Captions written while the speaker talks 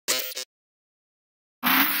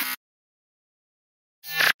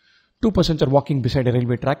Two persons are walking beside a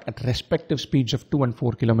railway track at respective speeds of 2 and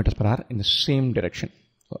 4 kilometers per hour in the same direction.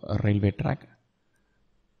 So a railway track.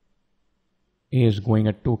 A is going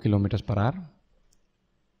at 2 kilometers per hour.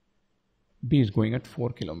 B is going at 4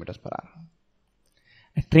 kilometers per hour.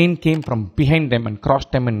 A train came from behind them and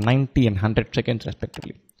crossed them in 90 and 100 seconds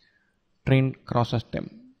respectively. Train crosses them.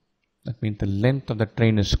 That means the length of the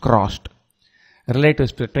train is crossed. Relative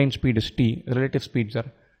to the train speed is t. Relative speeds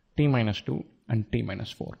are t minus 2 and t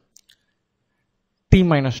minus 4. T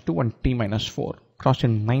minus 2 and t minus 4 crossed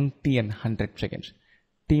in 90 and 100 seconds.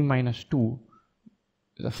 T minus 2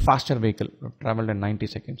 is a faster vehicle, traveled in 90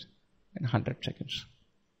 seconds and 100 seconds.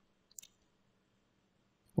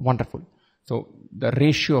 Wonderful. So the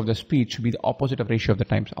ratio of the speed should be the opposite of ratio of the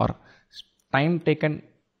times, or time taken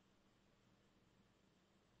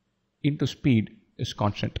into speed is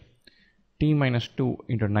constant. T minus 2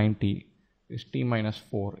 into 90 is t minus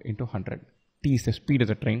 4 into 100. T is the speed of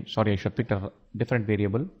the train. Sorry, I should pick a different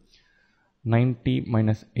variable. 90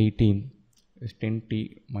 minus 18 is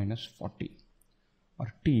 10t minus 40,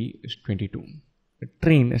 or t is 22. The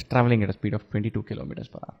train is traveling at a speed of 22 kilometers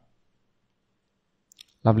per hour.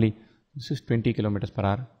 Lovely. This is 20 kilometers per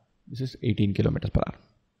hour. This is 18 kilometers per hour.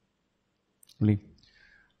 Lovely.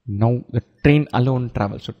 Now the train alone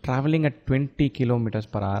travels. So traveling at 20 kilometers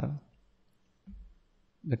per hour,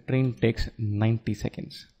 the train takes 90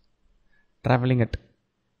 seconds. Traveling at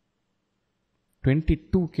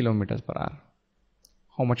 22 kilometers per hour,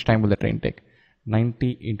 how much time will the train take?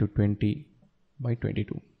 90 into 20 by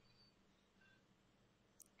 22.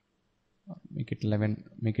 Make it 11,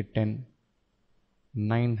 make it 10.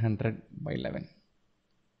 900 by 11.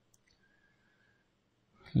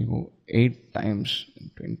 You go 8 times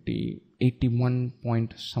 20, 81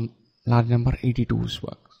 point some large number, 82 is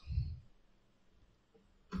work.